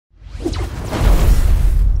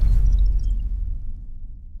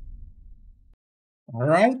All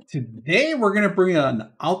right, today we're gonna bring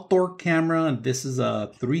an outdoor camera, and this is a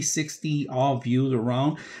 360 all views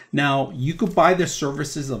around. Now you could buy the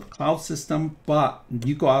services of cloud system, but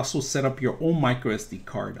you could also set up your own micro SD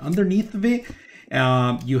card. Underneath of it,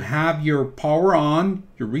 you have your power on,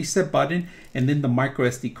 your reset button, and then the micro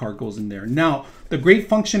SD card goes in there. Now the great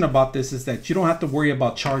function about this is that you don't have to worry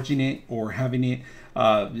about charging it or having it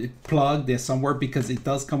plugged in somewhere, because it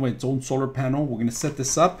does come with its own solar panel. We're going to set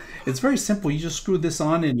this up. It's very simple. You just screw this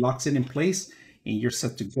on and locks it in place, and you're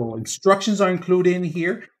set to go. Instructions are included in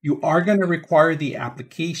here. You are going to require the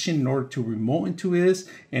application in order to remote into this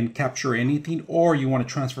and capture anything, or you want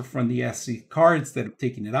to transfer from the SD card instead of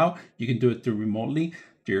taking it out. You can do it through remotely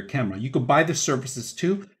to your camera. You could buy the services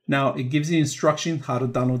too. Now it gives you instruction how to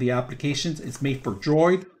download the applications. It's made for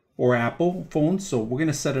Droid or Apple phones. So we're going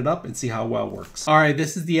to set it up and see how well it works. All right,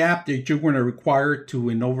 this is the app that you're going to require to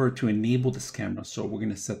enable this camera. So we're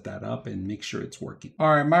going to set that up and make sure it's working.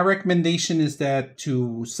 All right, my recommendation is that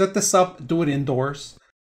to set this up, do it indoors.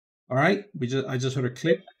 All right, I just heard a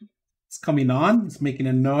click. It's coming on, it's making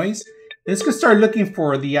a noise. It's going to start looking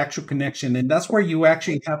for the actual connection, and that's where you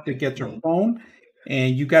actually have to get your phone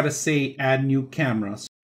and you got to say add new camera.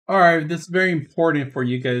 All right, this is very important for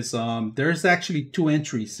you guys. There's actually two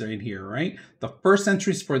entries in here, right? The first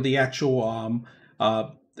entry is for the actual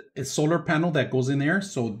solar panel that goes in there.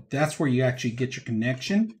 So that's where you actually get your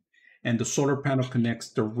connection, and the solar panel connects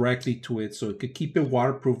directly to it, so it could keep it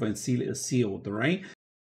waterproof and sealed, right?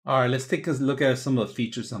 All right, let's take a look at some of the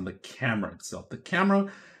features on the camera itself. The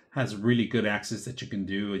camera has really good access that you can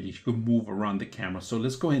do, and you can move around the camera. So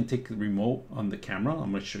let's go ahead and take the remote on the camera.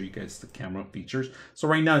 I'm going to show you guys the camera features. So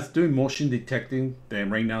right now it's doing motion detecting. Then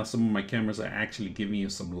right now some of my cameras are actually giving you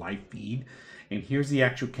some live feed. And here's the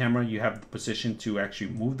actual camera. You have the position to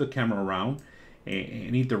actually move the camera around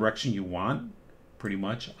any direction you want, pretty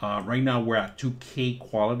much. Right now we're at 2K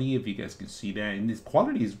quality, if you guys can see that, and this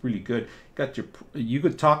quality is really good. You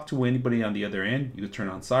could talk to anybody on the other end. You could turn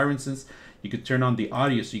on silences. You could turn on the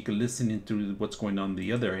audio so you can listen into what's going on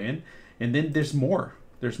the other end. And then there's more.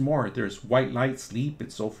 There's white light, sleep,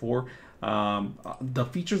 and so forth. The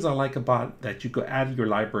features I like about that, you could add your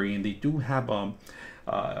library, and they do have a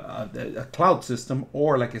cloud system,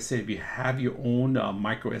 or like I said, if you have your own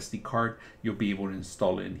micro SD card, you'll be able to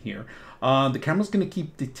install it in here. The camera's going to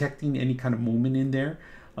keep detecting any kind of movement in there.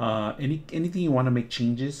 Anything you want to make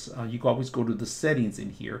changes, you can always go to the settings in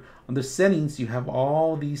here. On the settings, you have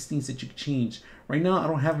all these things that you can change. Right now I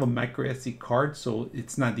don't have a micro SD card, so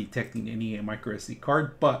it's not detecting any micro SD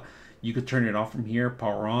card, but you could turn it off from here,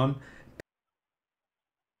 power on.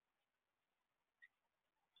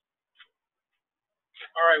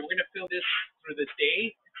 All right, we're gonna fill this through the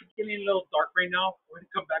day. It's getting a little dark right now. We're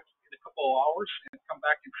gonna come back in a couple of hours and come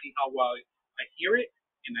back and see how well I hear it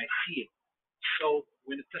and I see it. So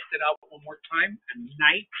we're gonna test it out one more time at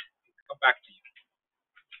night and come back to you.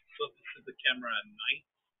 So this is the camera at night.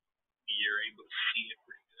 You're able to see it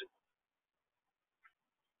pretty good.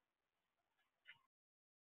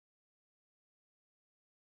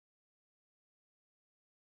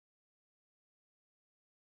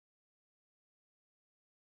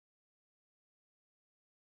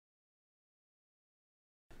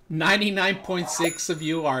 99.6 of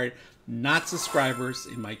you are not subscribers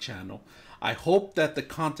in my channel. I hope that the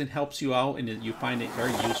content helps you out and that you find it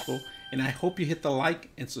very useful, and I hope you hit the like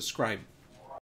and subscribe.